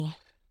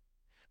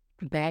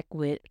Back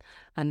with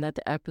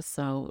another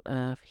episode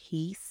of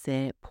He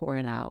Said Pour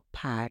It Out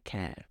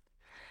podcast,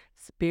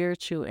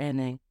 spiritual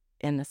and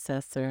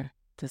intercessor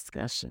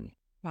discussion.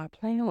 My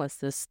plan was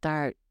to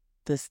start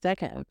the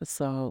second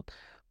episode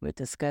with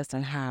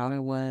discussing how it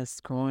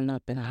was growing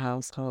up in a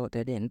household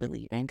that didn't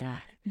believe in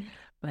God.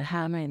 But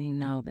how many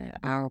know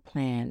that our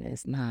plan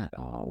is not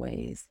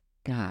always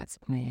God's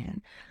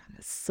plan?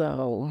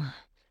 So,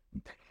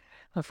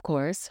 of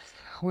course,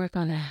 we're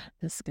going to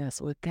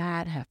discuss what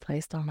God have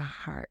placed on my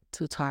heart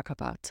to talk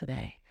about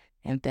today.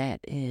 And that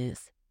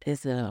is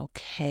it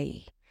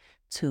okay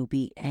to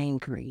be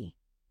angry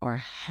or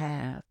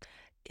have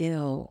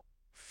ill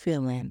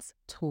feelings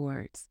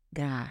towards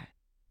God?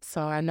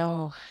 So I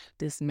know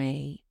this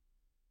may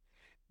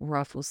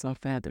ruffle some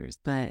feathers,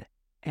 but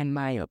in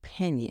my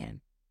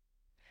opinion,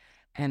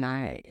 and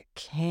I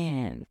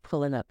can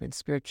pull it up in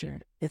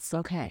scripture, it's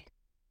okay.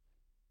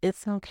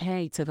 It's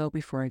okay to go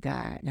before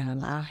God and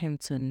allow Him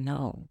to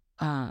know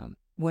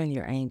when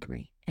you're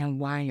angry and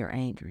why you're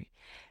angry.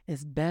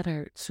 It's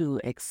better to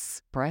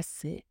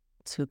express it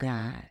to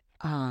God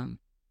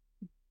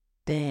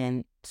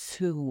than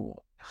to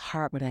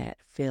harbor that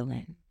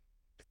feeling,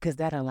 because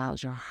that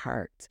allows your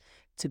heart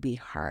to be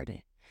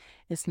hardened.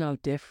 It's no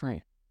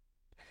different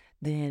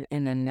than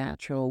in the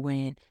natural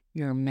when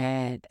you're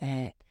mad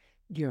at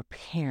your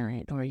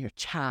parent or your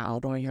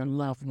child or your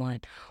loved one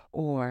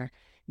or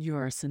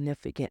your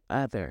significant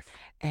other,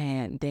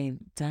 and they've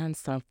done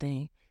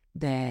something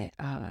that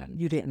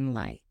you didn't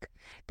like,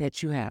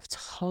 that you have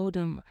told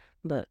them,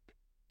 look,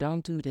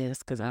 don't do this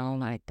because I don't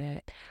like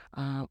that.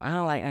 I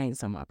don't like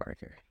onions on my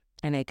burger.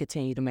 And they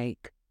continue to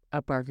make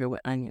a burger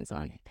with onions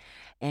on it.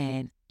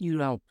 And you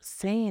don't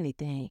say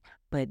anything,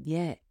 but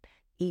yet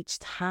each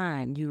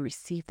time you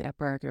receive that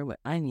burger with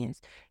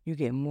onions, you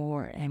get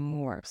more and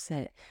more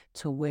upset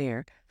to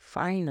where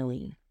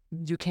finally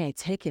you can't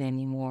take it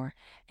anymore.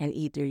 And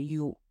either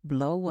you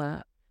blow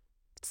up,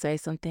 say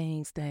some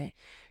things that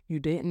you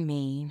didn't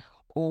mean,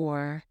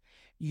 or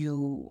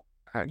you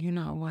are, you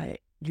know what,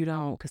 you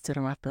don't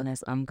consider my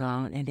feelings, I'm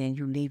gone. And then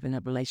you leave in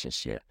a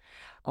relationship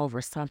over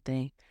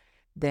something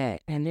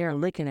that, and they're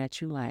looking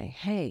at you like,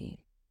 hey,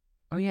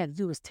 all you had to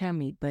do was tell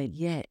me, but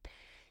yet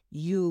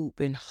you've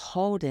been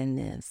holding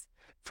this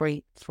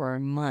for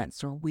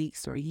months or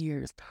weeks or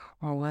years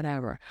or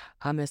whatever.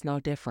 It's no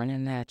different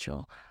than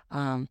natural.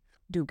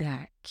 Do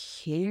God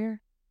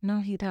care?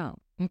 No, He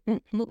don't.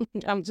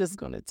 I'm just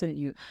gonna tell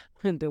you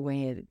the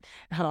way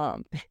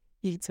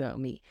He told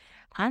me.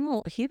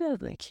 He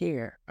doesn't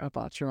care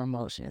about your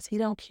emotions. He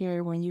don't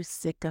care when you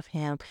sick of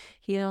him.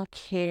 He don't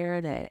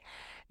care that,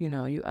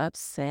 you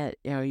upset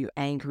or you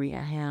angry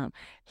at him.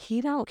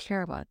 He don't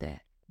care about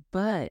that.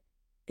 But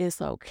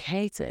it's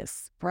okay to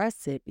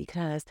express it,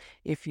 because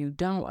if you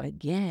don't,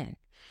 again,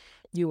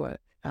 you will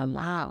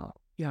allow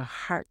your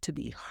heart to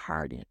be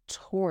hardened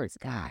towards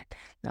God.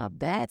 Now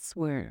that's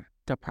where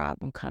the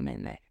problem come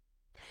in at.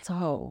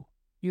 So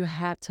you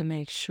have to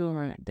make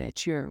sure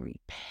that you're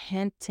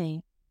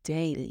repenting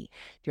daily.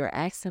 You're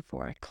asking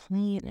for a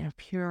clean and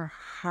pure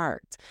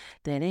heart,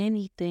 that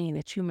anything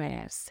that you may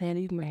have said,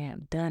 you may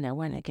have done that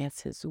went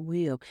against His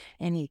will,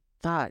 any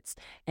thoughts,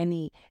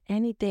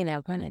 anything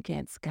that went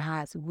against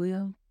God's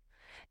will,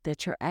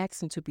 that you're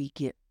asking to be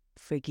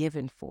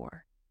forgiven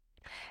for.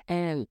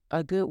 And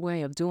a good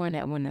way of doing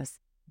that when it's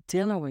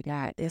dealing with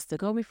God is to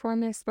go before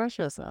Him and express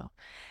yourself.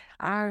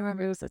 I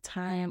remember it was a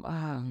time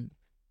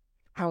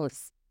I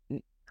was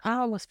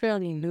I was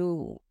fairly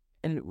new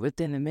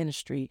within the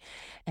ministry,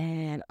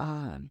 and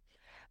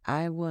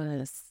I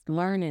was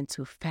learning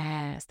to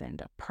fast and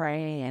to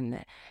pray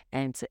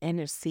and to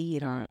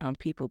intercede on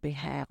people's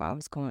behalf. I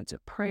was going to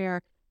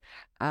prayer.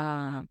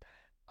 Um,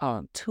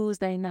 on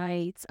Tuesday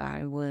nights,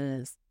 I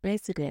was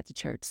basically at the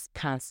church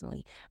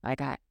constantly.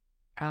 Like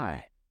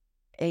I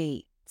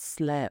ate,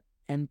 slept,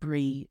 and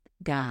breathed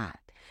God.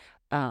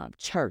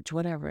 Church,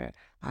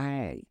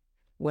 I,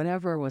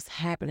 whatever was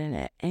happening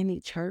at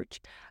any church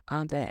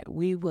that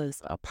we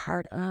was a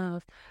part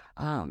of,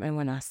 and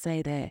when I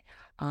say that,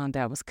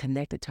 that was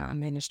connected to our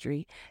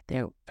ministry,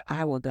 that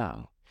I will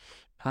go.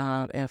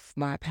 If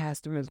my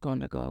pastor is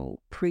going to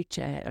go preach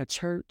at a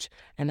church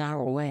an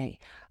hour away,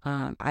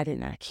 I did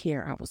not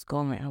care. I was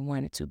going. I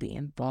wanted to be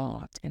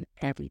involved in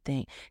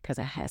everything because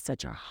I had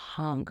such a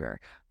hunger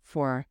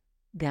for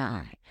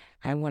God.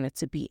 I wanted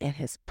to be in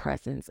His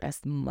presence as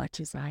much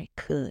as I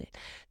could.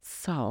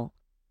 So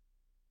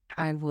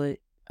I would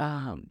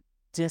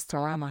just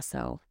surround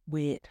myself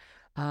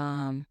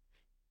um,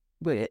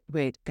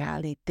 with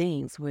godly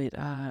things.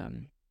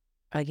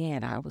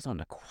 Again, I was on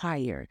the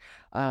choir.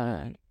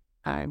 Uh,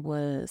 I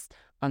was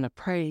on the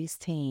praise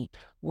team.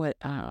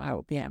 I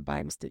would be at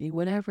Bible study,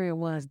 whatever it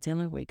was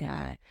dealing with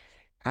God,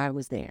 I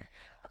was there.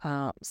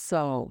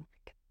 So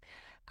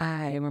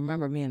I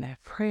remember being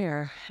at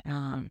prayer,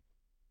 and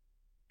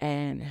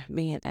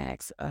being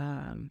asked,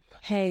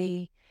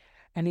 "Hey,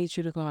 I need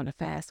you to go on a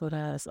fast with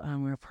us.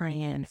 We're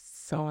praying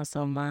so and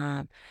so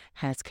mom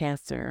has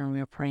cancer, and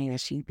we're praying that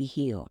she be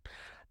healed."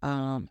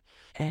 Um,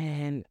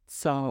 and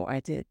so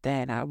I did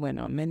that. I went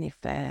on many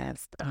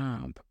fasts,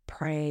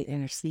 pray,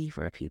 intercede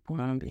for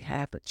people on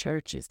behalf of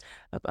churches,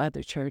 of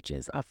other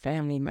churches, a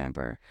family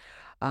member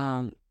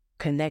um,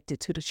 connected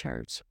to the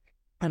church.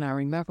 And I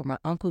remember my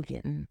uncle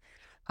getting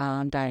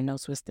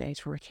diagnosed with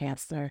stage 4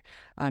 cancer.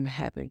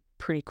 Happened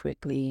pretty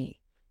quickly.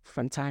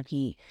 From the time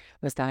he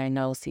was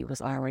diagnosed, he was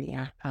already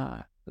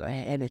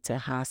headed to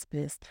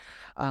hospice.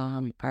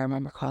 I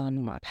remember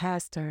calling my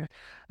pastor.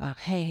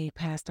 Hey,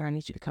 pastor, I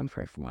need you to come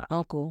pray for my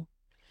uncle.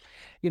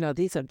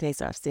 These are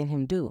things I've seen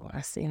him do.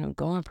 I've seen him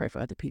go and pray for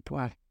other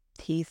people.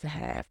 He's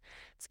have,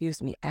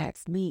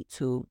 asked me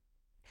to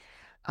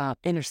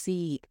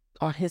intercede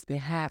on his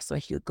behalf so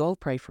he could go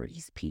pray for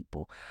these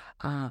people,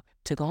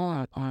 to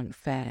go on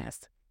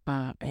fast,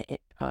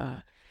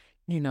 for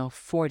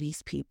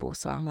these people.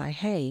 So I'm like,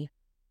 hey,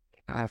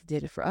 I've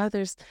did it for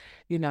others,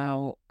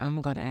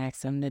 I'm going to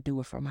ask him to do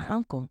it for my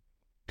uncle.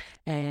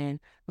 And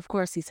of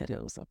course, he said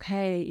it was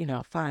okay,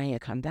 fine, he'll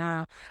come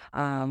down.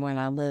 When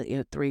I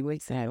looked, 3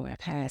 weeks had went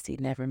past, he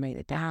never made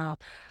it down.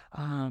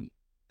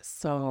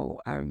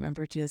 So I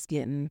remember just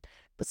getting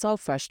so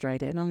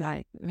frustrated. And I'm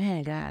like,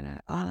 man,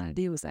 God, all I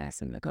did was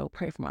ask him to go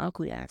pray for my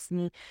uncle. He asked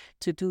me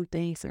to do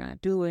things and I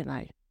do it.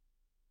 Like,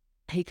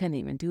 he couldn't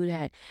even do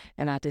that.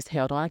 And I just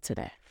held on to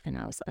that. And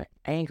I was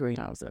angry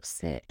and I was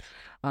upset.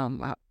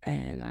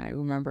 And I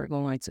remember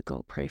going to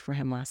go pray for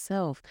him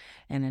myself.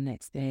 And the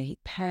next day he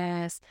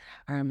passed.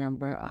 I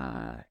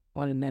remember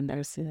one of the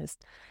nurses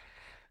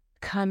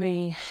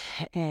coming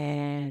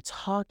and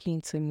talking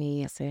to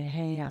me and said,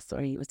 hey, I saw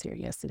you was here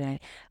yesterday.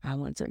 I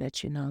wanted to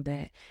let you know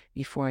that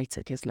before he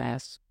took his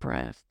last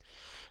breath,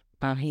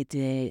 he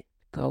did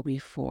go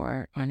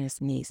before on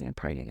his knees and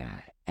pray to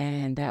God.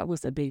 And that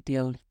was a big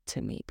deal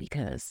to me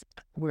because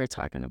we're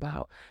talking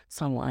about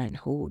someone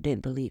who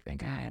didn't believe in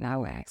God. And I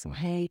would ask him,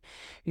 hey,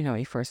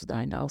 he first was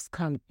diagnosed,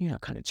 come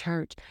to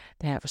church.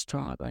 They have a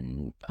strong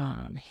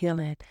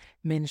healing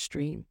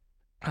ministry.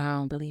 I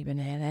don't believe in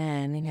that.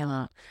 And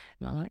I'm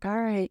like,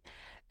 all right.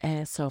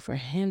 And so for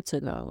him to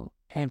go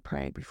and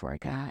pray before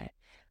God,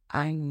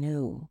 I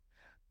knew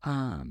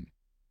um,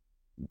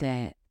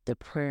 that the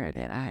prayer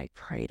that I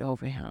prayed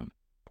over him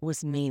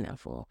was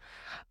meaningful.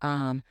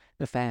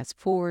 The fast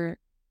forward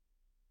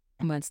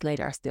months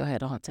later, I still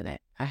held on to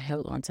that. I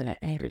held on to that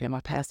anger that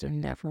my pastor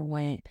never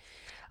went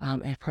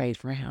and prayed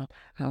for him.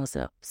 I was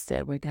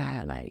upset with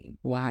God, like,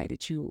 why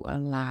did you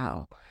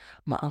allow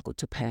my uncle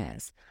to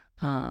pass?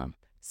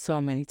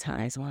 So many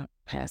times when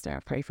pastor, I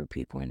prayed for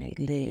people and they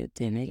lived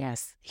and they got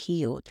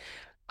healed.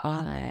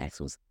 All I asked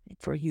was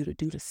for you to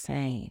do the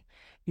same,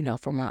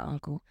 for my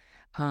uncle.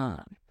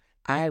 Um,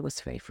 I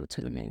was faithful to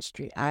the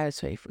ministry. I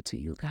was faithful to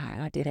you, God.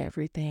 I did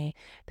everything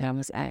that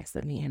was asked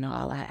of me, and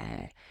all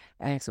I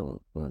asked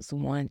was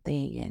one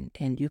thing,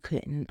 and you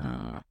couldn't,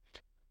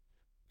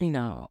 you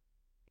know,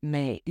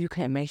 you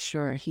couldn't make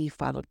sure he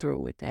followed through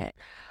with that.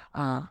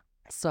 Uh,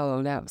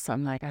 so that was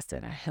something, like I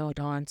said, I held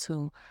on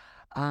to.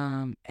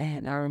 And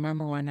I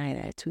remember one night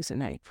at Tuesday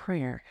night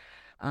prayer,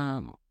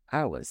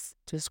 I was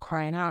just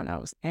crying out and I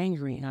was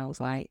angry and I was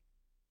like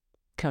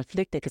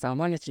conflicted because I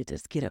wanted to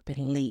just get up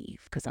and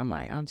leave because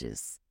I'm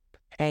just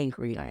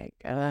angry. Like,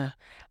 I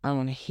don't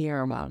want to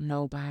hear about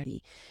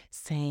nobody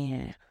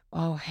saying,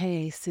 oh,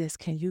 hey, sis,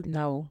 can you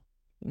know?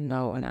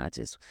 No, and I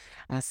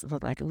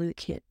looked like a little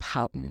kid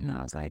pouting, and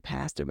I was like,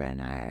 Pastor better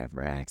not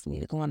ever ask me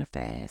to go on a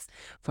fast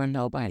for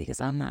nobody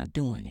because I'm not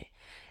doing it.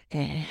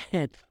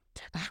 And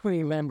I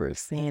remember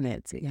saying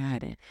it to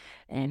God,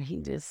 and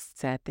he just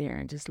sat there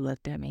and just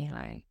looked at me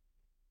like,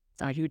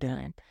 are you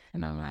done?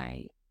 And I'm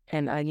like,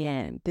 and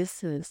again,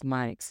 this is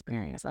my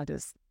experience.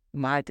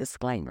 My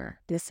disclaimer,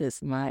 this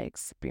is my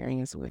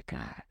experience with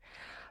God.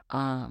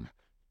 Um,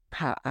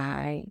 how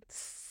I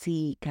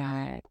see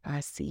God,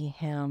 I see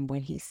him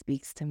when he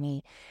speaks to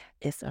me.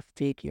 It's a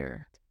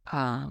figure.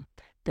 Um,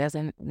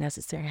 doesn't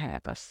necessarily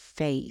have a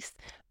face,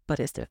 but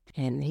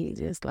and he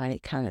just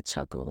like kind of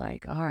chuckled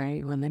like, all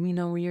right, well, let me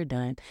know when you're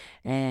done.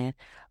 And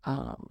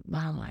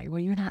I'm like, well,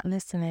 you're not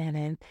listening.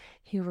 And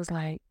he was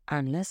like,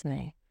 I'm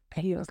listening.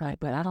 And he was like,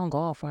 but I don't go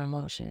off for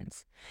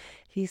emotions.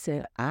 He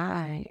said,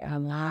 I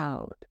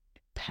allowed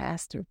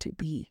pastor to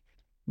be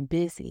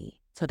busy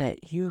so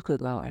that you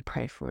could go and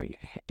pray for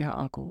your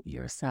uncle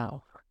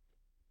yourself.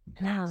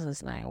 And I was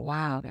just like,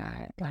 wow,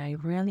 God,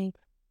 like really?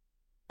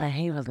 And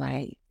he was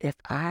like, if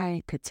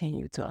I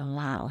continue to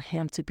allow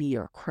him to be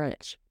your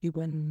crutch, you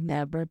will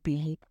never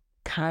be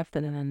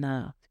confident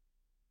enough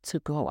to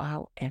go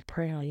out and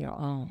pray on your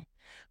own,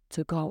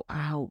 to go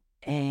out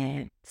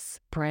and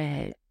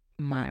spread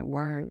my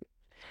word,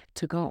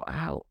 to go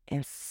out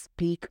and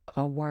speak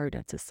a word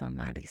into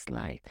somebody's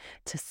life,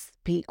 to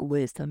speak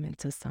wisdom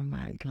into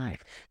somebody's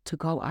life, to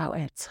go out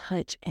and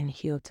touch and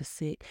heal the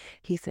sick.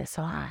 He said,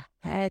 so I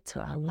had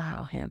to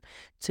allow him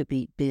to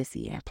be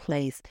busy and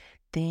place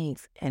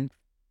things in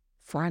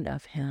front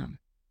of him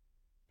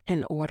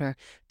in order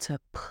to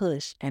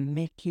push and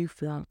make you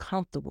feel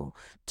uncomfortable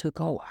to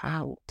go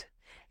out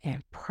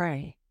and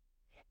pray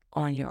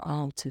on your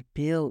own to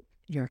build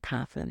your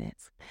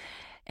confidence.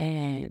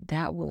 And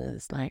that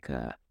was like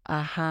a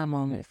aha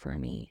moment for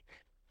me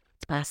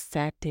I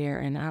sat there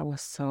and I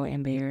was so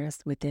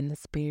embarrassed within the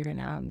spirit.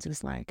 And I'm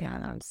just like,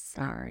 God, I'm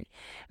sorry.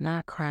 And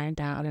I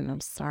cried out and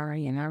I'm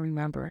sorry. And I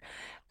remember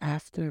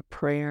after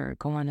prayer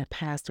going to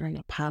pastor and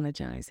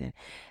apologizing.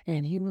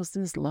 And he was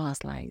just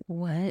lost, like,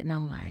 what? And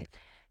I'm like,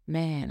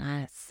 man,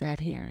 I sat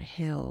here and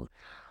held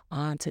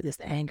onto this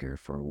anger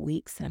for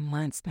weeks and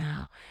months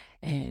now.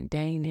 And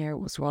dang near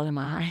was rolling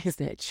my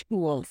eyes at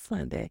you on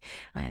Sunday,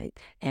 like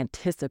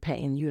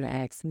anticipating you to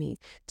ask me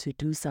to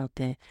do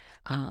something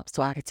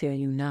so I could tell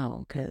you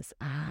no, because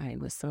I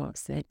was so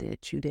upset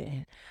that you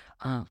didn't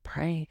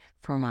pray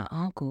for my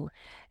uncle.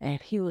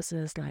 And he was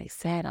just like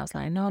sad. I was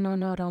like, no, no,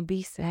 no, don't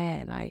be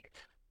sad. Like,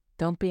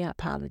 don't be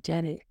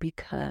apologetic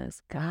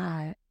because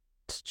God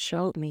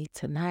showed me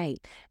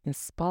tonight and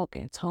spoke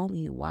and told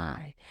me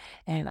why.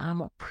 And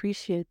I'm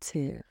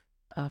appreciative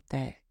of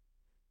that.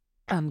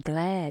 I'm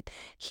glad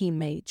he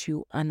made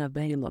you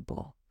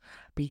unavailable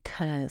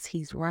because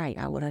he's right.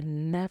 I would have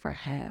never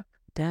have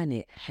done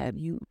it had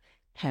you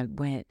had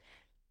went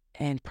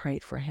and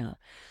prayed for him.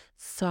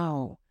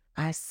 So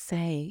I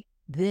say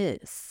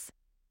this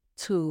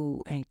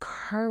to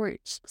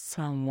encourage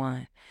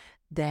someone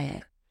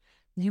that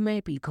you may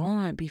be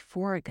going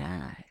before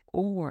God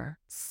or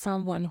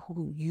someone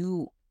who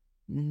you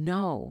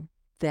know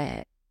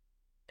that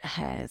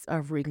has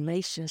a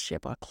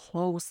relationship, a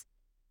close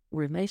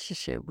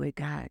relationship with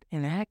God,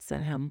 and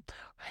asking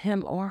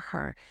him or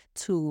her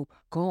to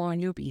go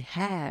on your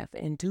behalf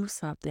and do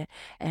something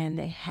and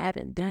they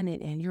haven't done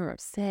it and you're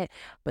upset.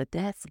 But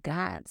that's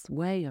God's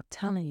way of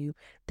telling you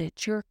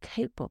that you're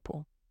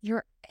capable,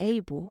 you're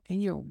able,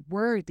 and you're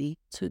worthy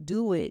to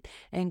do it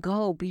and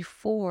go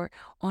before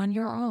on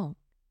your own.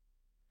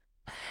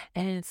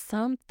 And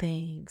some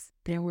things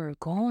that we're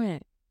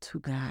going to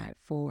God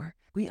for,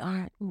 we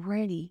aren't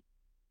ready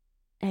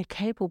and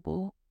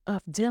capable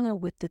of dealing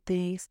with the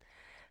things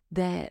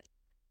that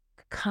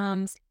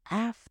comes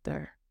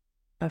after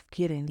of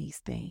getting these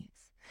things.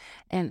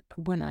 And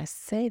when I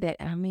say that,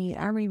 I mean,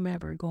 I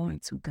remember going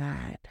to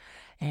God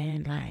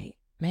and like,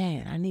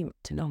 man, I need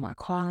to know my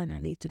calling. I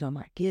need to know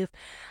my gift.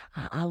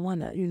 I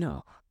want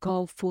to,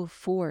 go full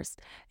force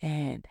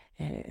and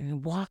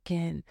walk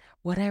in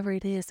whatever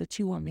it is that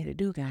you want me to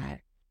do, God.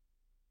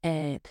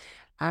 And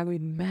I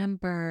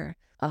remember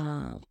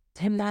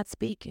him not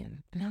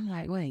speaking. And I'm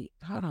like, wait,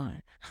 hold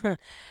on.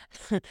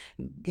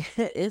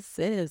 It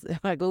says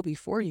if I go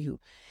before you,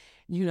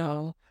 you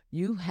know,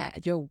 you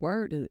had your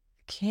word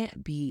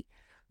can't be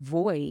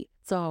void.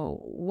 So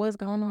what's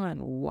going on?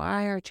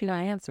 Why aren't you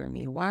not answering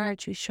me? Why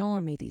aren't you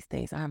showing me these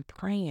things? I'm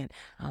praying,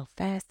 I'm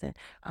fasting,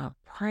 I'm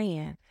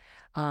praying.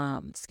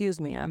 Excuse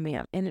me, I'm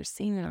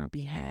interceding on our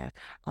behalf.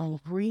 I'm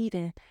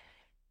reading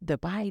the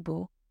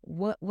Bible.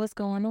 What's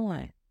going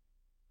on?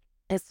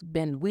 It's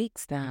been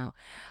weeks now.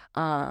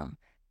 Um,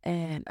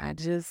 and I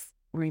just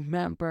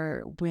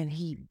remember when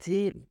he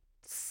did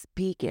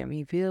speak and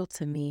reveal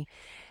to me,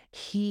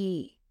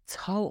 he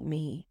told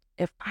me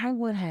if I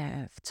would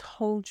have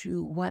told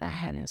you what I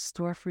had in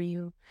store for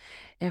you,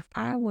 if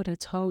I would have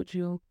told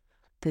you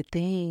the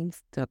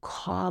things, the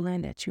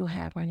calling that you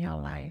have in your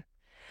life,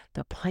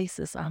 the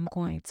places I'm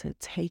going to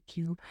take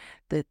you,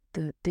 the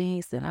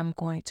things that I'm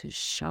going to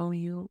show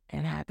you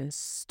and have in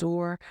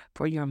store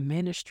for your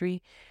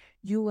ministry,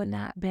 you would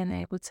not been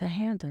able to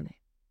handle it.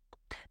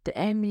 The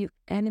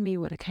enemy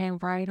would have came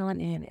right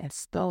on in and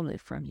stole it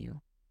from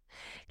you.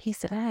 He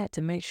said, I had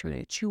to make sure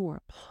that you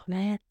were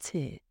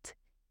planted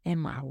in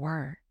my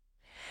word,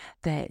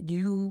 that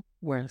you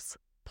were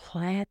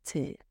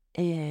planted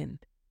in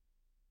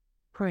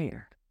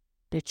prayer,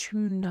 that you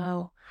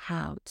know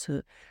how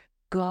to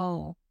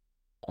go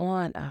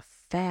on a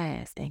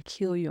fast and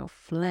kill your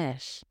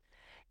flesh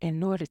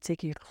in order to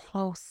get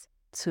close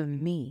to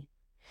me,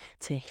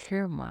 to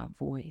hear my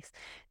voice,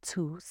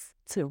 to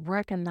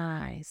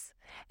recognize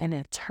and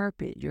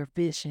interpret your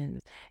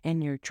visions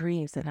and your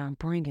dreams that I'm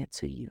bringing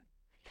to you,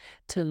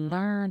 to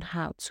learn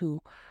how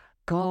to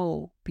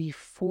go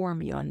before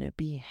me on the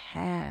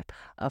behalf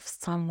of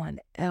someone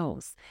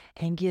else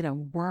and get a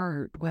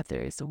word, whether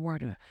it's a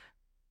word of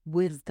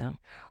wisdom,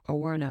 a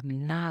word of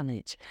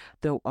knowledge,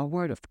 a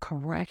word of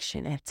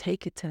correction, and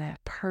take it to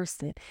that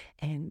person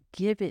and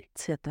give it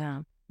to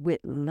them with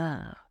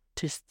love,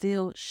 to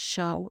still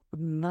show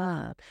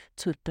love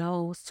to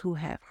those who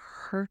have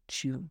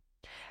hurt you,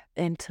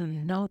 and to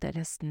know that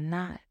it's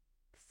not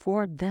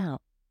for them,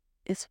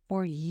 it's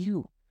for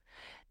you.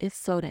 It's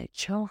so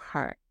that your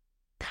heart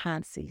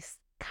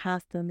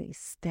constantly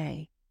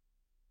stay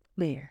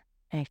clear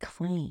and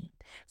clean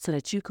so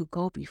that you could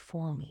go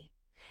before me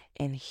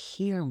and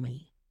hear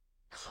me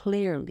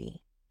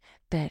clearly,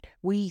 that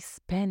we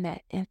spend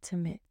that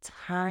intimate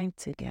time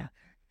together,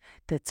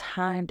 the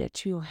time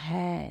that you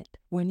had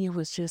when you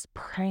was just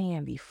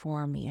praying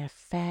before me and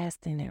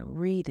fasting and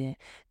reading.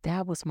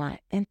 That was my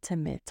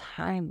intimate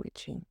time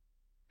with you,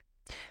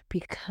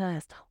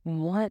 because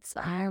once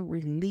I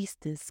release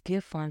this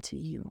gift unto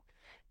you,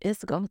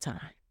 it's go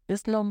time.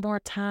 It's no more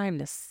time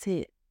to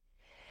sit.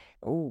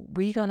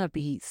 We're going to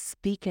be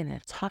speaking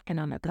and talking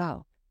on the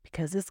go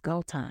because it's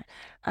go time.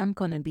 I'm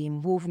going to be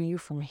moving you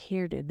from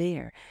here to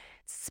there.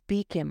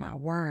 speaking my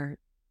word,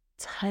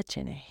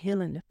 touching and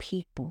healing the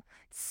people,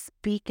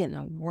 speaking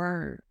a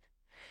word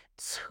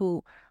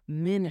to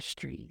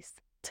ministries,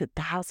 to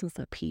thousands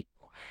of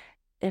people.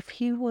 If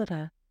he would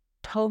have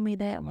told me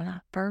that when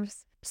I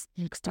first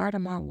started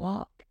my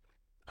walk,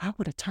 I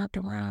would have turned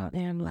around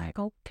and like,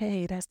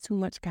 okay, that's too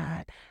much,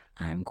 God.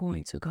 I'm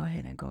going to go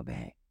ahead and go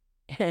back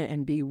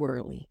and be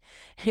worldly.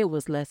 It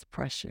was less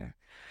pressure.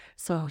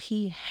 So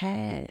he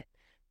had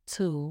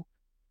to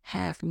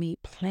have me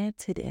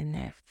planted in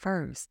that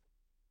first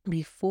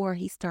before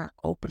he start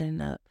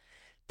opening up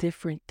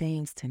different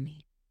things to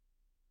me.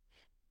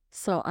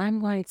 So I'm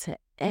going to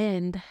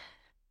end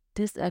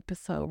this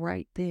episode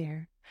right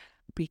there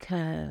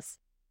because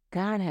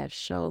God has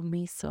showed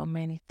me so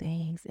many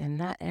things and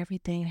not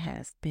everything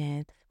has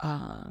been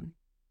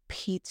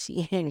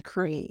peachy and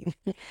cream.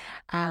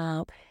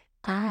 um,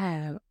 I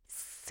have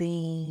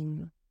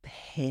seen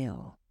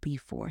hell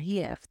before. He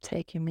have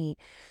taken me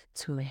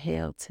to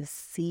hell to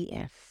see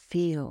and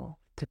feel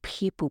the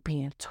people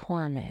being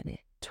tormented.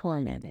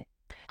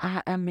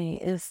 I mean,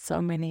 it's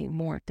so many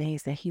more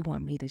things that he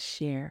want me to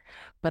share,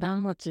 but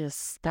I'm gonna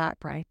just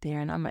stop right there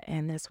and I'm gonna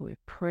end this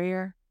with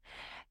prayer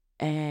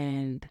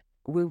and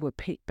we will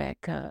pick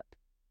back up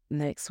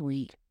next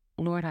week.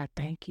 Lord, I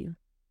thank you.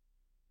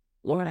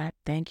 Lord, I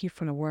thank you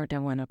for the word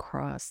that went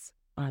across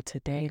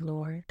today,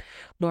 Lord.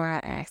 Lord, I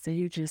ask that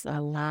you just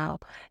allow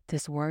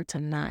this word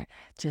to not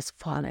just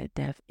fall at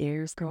deaf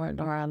ears, Lord.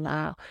 Lord,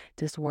 allow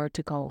this word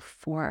to go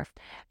forth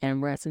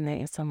and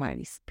resonate in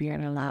somebody's spirit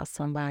and allow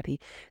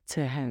somebody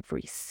to have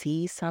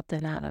received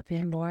something out of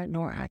it, Lord.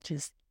 Lord, I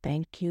just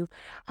thank you.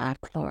 I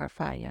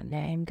glorify your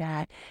name,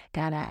 God.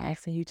 God, I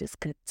ask that you just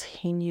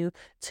continue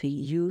to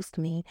use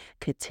me,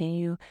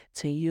 continue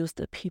to use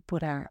the people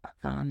that are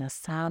on the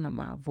sound of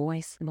my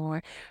voice,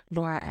 Lord.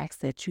 Lord, I ask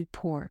that you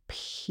pour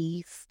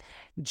peace,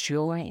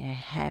 joy, and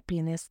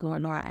happiness,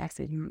 Lord. Lord, I ask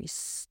that you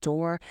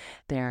restore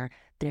their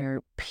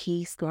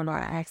peace, Lord.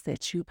 Lord, I ask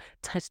that you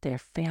touch their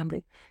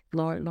family.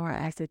 Lord, I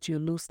ask that you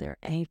loose their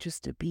angels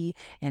to be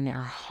in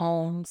their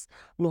homes,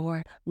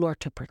 Lord.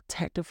 Lord, to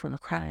protect them from the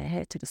crown of their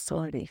head to the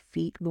sole of their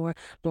feet, Lord.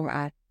 Lord,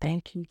 I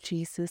thank you,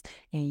 Jesus.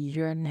 In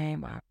your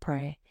name I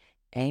pray.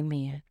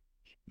 Amen.